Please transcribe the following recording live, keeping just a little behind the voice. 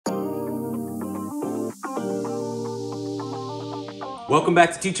Welcome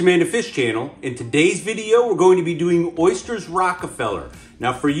back to Teach a Man to Fish channel. In today's video, we're going to be doing Oysters Rockefeller.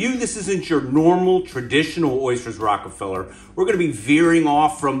 Now for you, this isn't your normal traditional Oysters Rockefeller. We're going to be veering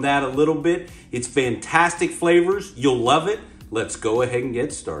off from that a little bit. It's fantastic flavors. You'll love it. Let's go ahead and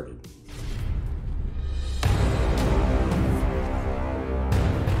get started.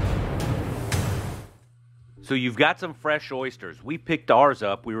 So you've got some fresh oysters. We picked ours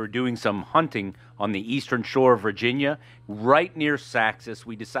up. We were doing some hunting on the eastern shore of Virginia, right near Saxis.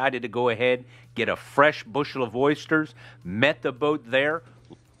 We decided to go ahead, get a fresh bushel of oysters, met the boat there,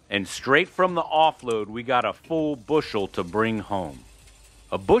 and straight from the offload, we got a full bushel to bring home.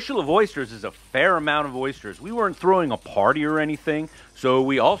 A bushel of oysters is a fair amount of oysters. We weren't throwing a party or anything, so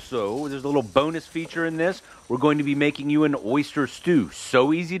there's a little bonus feature in this. We're going to be making you an oyster stew.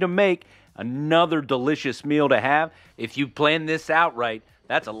 So easy to make. Another delicious meal to have. If you plan this out right,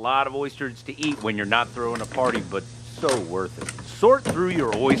 that's a lot of oysters to eat when you're not throwing a party, but so worth it. Sort through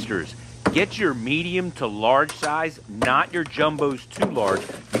your oysters. Get your medium to large size, not your jumbos too large.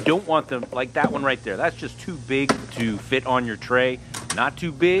 You don't want them like that one right there. That's just too big to fit on your tray. Not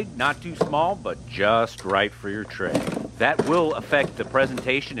too big, not too small, but just right for your tray. That will affect the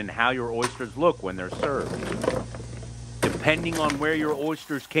presentation and how your oysters look when they're served. Depending on where your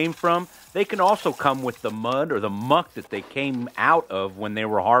oysters came from, they can also come with the mud or the muck that they came out of when they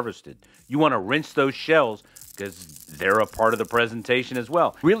were harvested. You want to rinse those shells because they're a part of the presentation as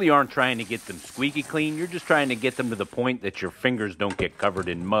well. Really aren't trying to get them squeaky clean. You're just trying to get them to the point that your fingers don't get covered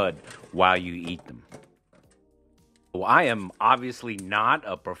in mud while you eat them. Well, I am obviously not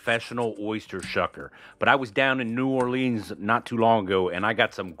a professional oyster shucker, but I was down in New Orleans not too long ago, and I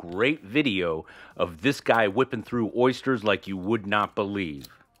got some great video of this guy whipping through oysters like you would not believe.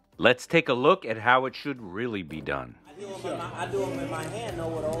 Let's take a look at how it should really be done. I do them in my hand, though,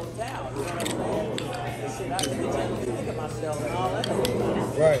 with an old towel. You know what I'm saying? I think of myself and all that.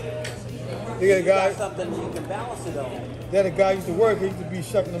 Right. You got a guy. Something you can balance it on. That a guy used to work. He used to be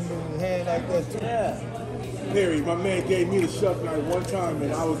shucking them in his hand like that too. Yeah. Perry, my man gave me the shuck knife one time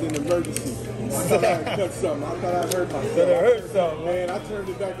and I was in emergency. I thought I had cut something. I thought I hurt myself. That hurt something. Man, I turned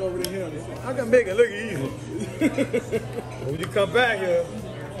it back over to him. I can make it look easy. When you come back here,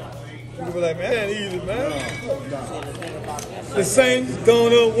 you can be like, man, easy, man. The Saints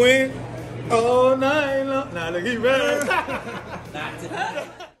gonna win all night long. Nah, look, he ran. Not today.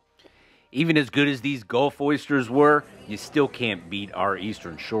 Even as good as these Gulf oysters were, you still can't beat our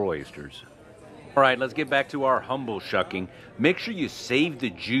Eastern Shore oysters. All right, let's get back to our humble shucking. Make sure you save the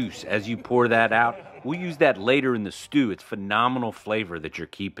juice as you pour that out. We'll use that later in the stew. It's phenomenal flavor that you're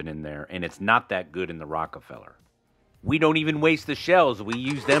keeping in there, and it's not that good in the Rockefeller. We don't even waste the shells. We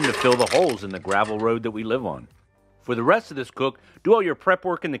use them to fill the holes in the gravel road that we live on. For the rest of this cook, do all your prep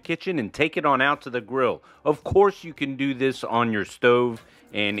work in the kitchen and take it on out to the grill. Of course, you can do this on your stove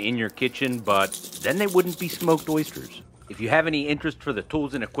and in your kitchen, but then they wouldn't be smoked oysters. If you have any interest for the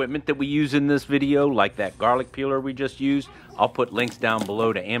tools and equipment that we use in this video, like that garlic peeler we just used, I'll put links down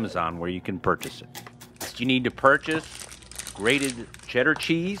below to Amazon where you can purchase it. Next, you need to purchase grated cheddar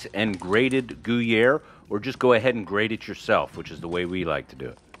cheese and grated Gruyere, or just go ahead and grate it yourself, which is the way we like to do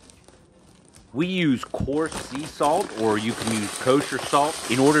it. We use coarse sea salt, or you can use kosher salt,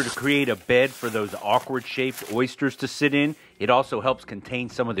 in order to create a bed for those awkward shaped oysters to sit in. It also helps contain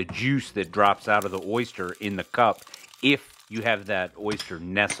some of the juice that drops out of the oyster in the cup, if you have that oyster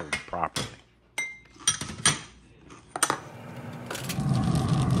nestled properly.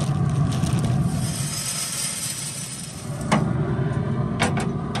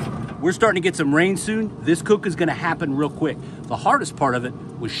 We're starting to get some rain soon. This cook is gonna happen real quick. The hardest part of it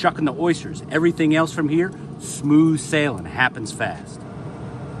was shucking the oysters. Everything else from here, smooth sailing, happens fast.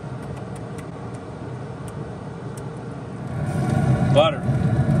 Butter.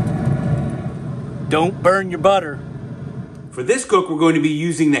 Don't burn your butter. For this cook, we're going to be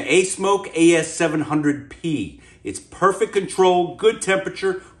using the A-Smoke AS700P. It's perfect control, good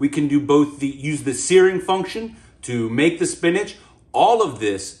temperature. We can do both use the searing function to make the spinach. All of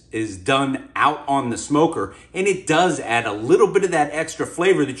this is done out on the smoker, and it does add a little bit of that extra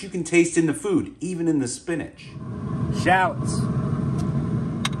flavor that you can taste in the food, even in the spinach. Shallots,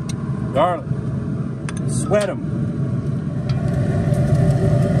 garlic, sweat them,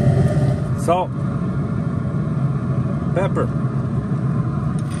 salt, pepper.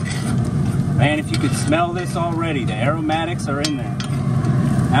 Man, if you could smell this already, the aromatics are in there.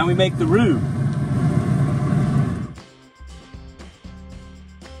 Now we make the roux.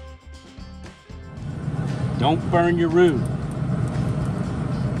 Don't burn your roux.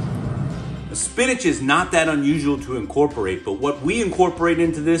 The spinach is not that unusual to incorporate, but what we incorporate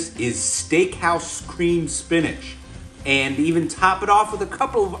into this is Steakhouse cream spinach. and even top it off with a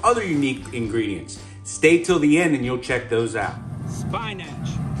couple of other unique ingredients. Stay till the end and you'll check those out. Spinach.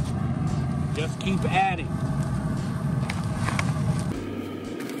 Just keep adding.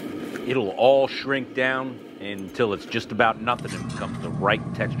 It'll all shrink down until it's just about nothing and becomes the right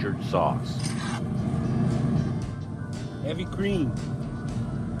textured sauce. Heavy cream.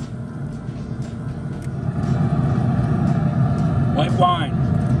 White wine.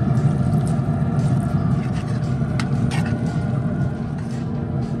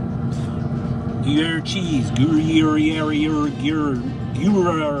 Gruyere cheese. Gruyere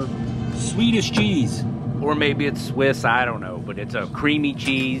Swedish cheese. Or maybe it's Swiss, I don't know, but it's a creamy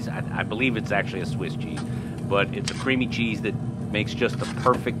cheese. I believe it's actually a Swiss cheese, but it's a creamy cheese that makes just the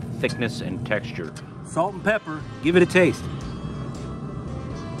perfect thickness and texture. Salt and pepper. Give it a taste.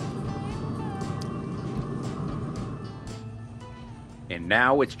 And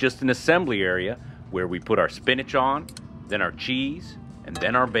now it's just an assembly area where we put our spinach on, then our cheese, and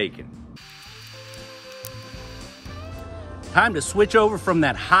then our bacon. Time to switch over from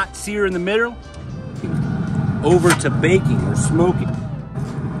that hot sear in the middle over to baking or smoking.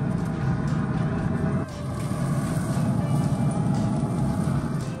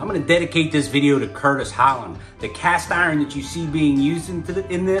 I'm going to dedicate this video to Curtis Holland. The cast iron that you see being used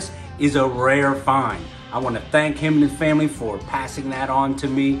in this is a rare find. I want to thank him and his family for passing that on to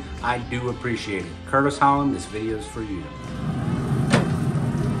me. I do appreciate it. Curtis Holland, this video is for you.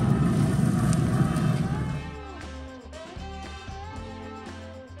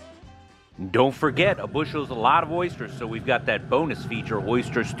 Don't forget, a bushel's a lot of oysters, so we've got that bonus feature,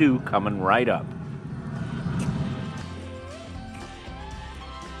 Oyster Stew, coming right up.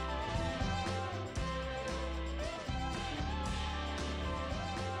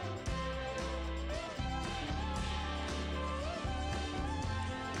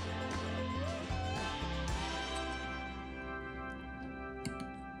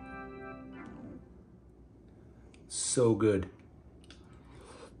 So good.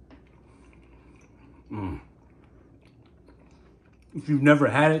 If you've never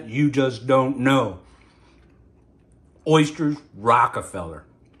had it, you just don't know. Oysters Rockefeller.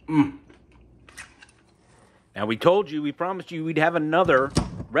 Now we promised you we'd have another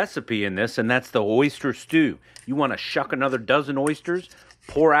recipe in this, and that's the oyster stew. You want to shuck another dozen oysters,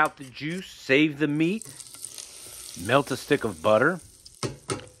 pour out the juice, save the meat, melt a stick of butter,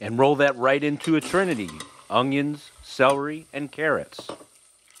 and roll that right into a trinity: onions, celery, and carrots.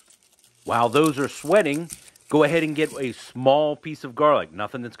 While those are sweating, go ahead and get a small piece of garlic,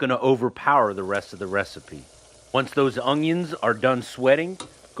 nothing that's going to overpower the rest of the recipe. Once those onions are done sweating,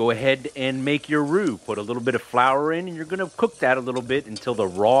 go ahead and make your roux. Put a little bit of flour in, and you're going to cook that a little bit until the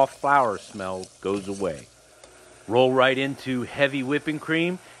raw flour smell goes away. Roll right into heavy whipping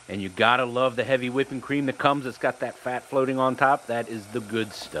cream, and you got to love the heavy whipping cream that comes. It's got that fat floating on top. That is the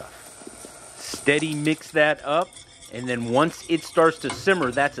good stuff. Steady mix that up. And then once it starts to simmer,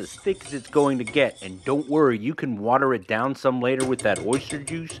 that's as thick as it's going to get. And don't worry, you can water it down some later with that oyster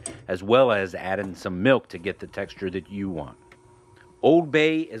juice, as well as add in some milk to get the texture that you want. Old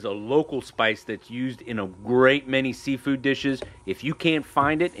Bay is a local spice that's used in a great many seafood dishes. If you can't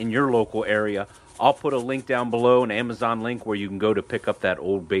find it in your local area, I'll put a link down below, an Amazon link where you can go to pick up that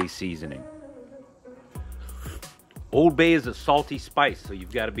Old Bay seasoning. Old Bay is a salty spice, so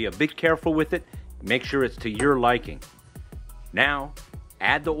you've got to be a bit careful with it. Make sure it's to your liking. Now,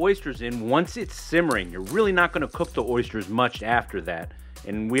 add the oysters in once it's simmering. You're really not going to cook the oysters much after that.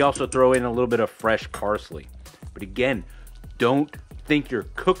 And we also throw in a little bit of fresh parsley. But again, don't think you're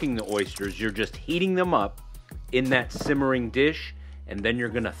cooking the oysters. You're just heating them up in that simmering dish, and then you're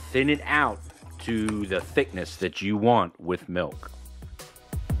going to thin it out to the thickness that you want with milk.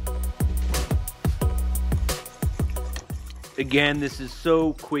 Again, this is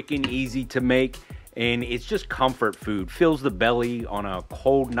so quick and easy to make, and it's just comfort food. Fills the belly on a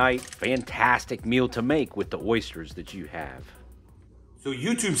cold night. Fantastic meal to make with the oysters that you have. So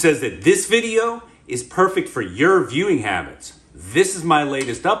YouTube says that this video is perfect for your viewing habits. This is my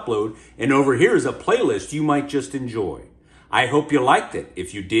latest upload, and over here is a playlist you might just enjoy. I hope you liked it.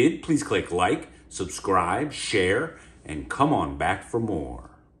 If you did, please click like, subscribe, share, and come on back for more.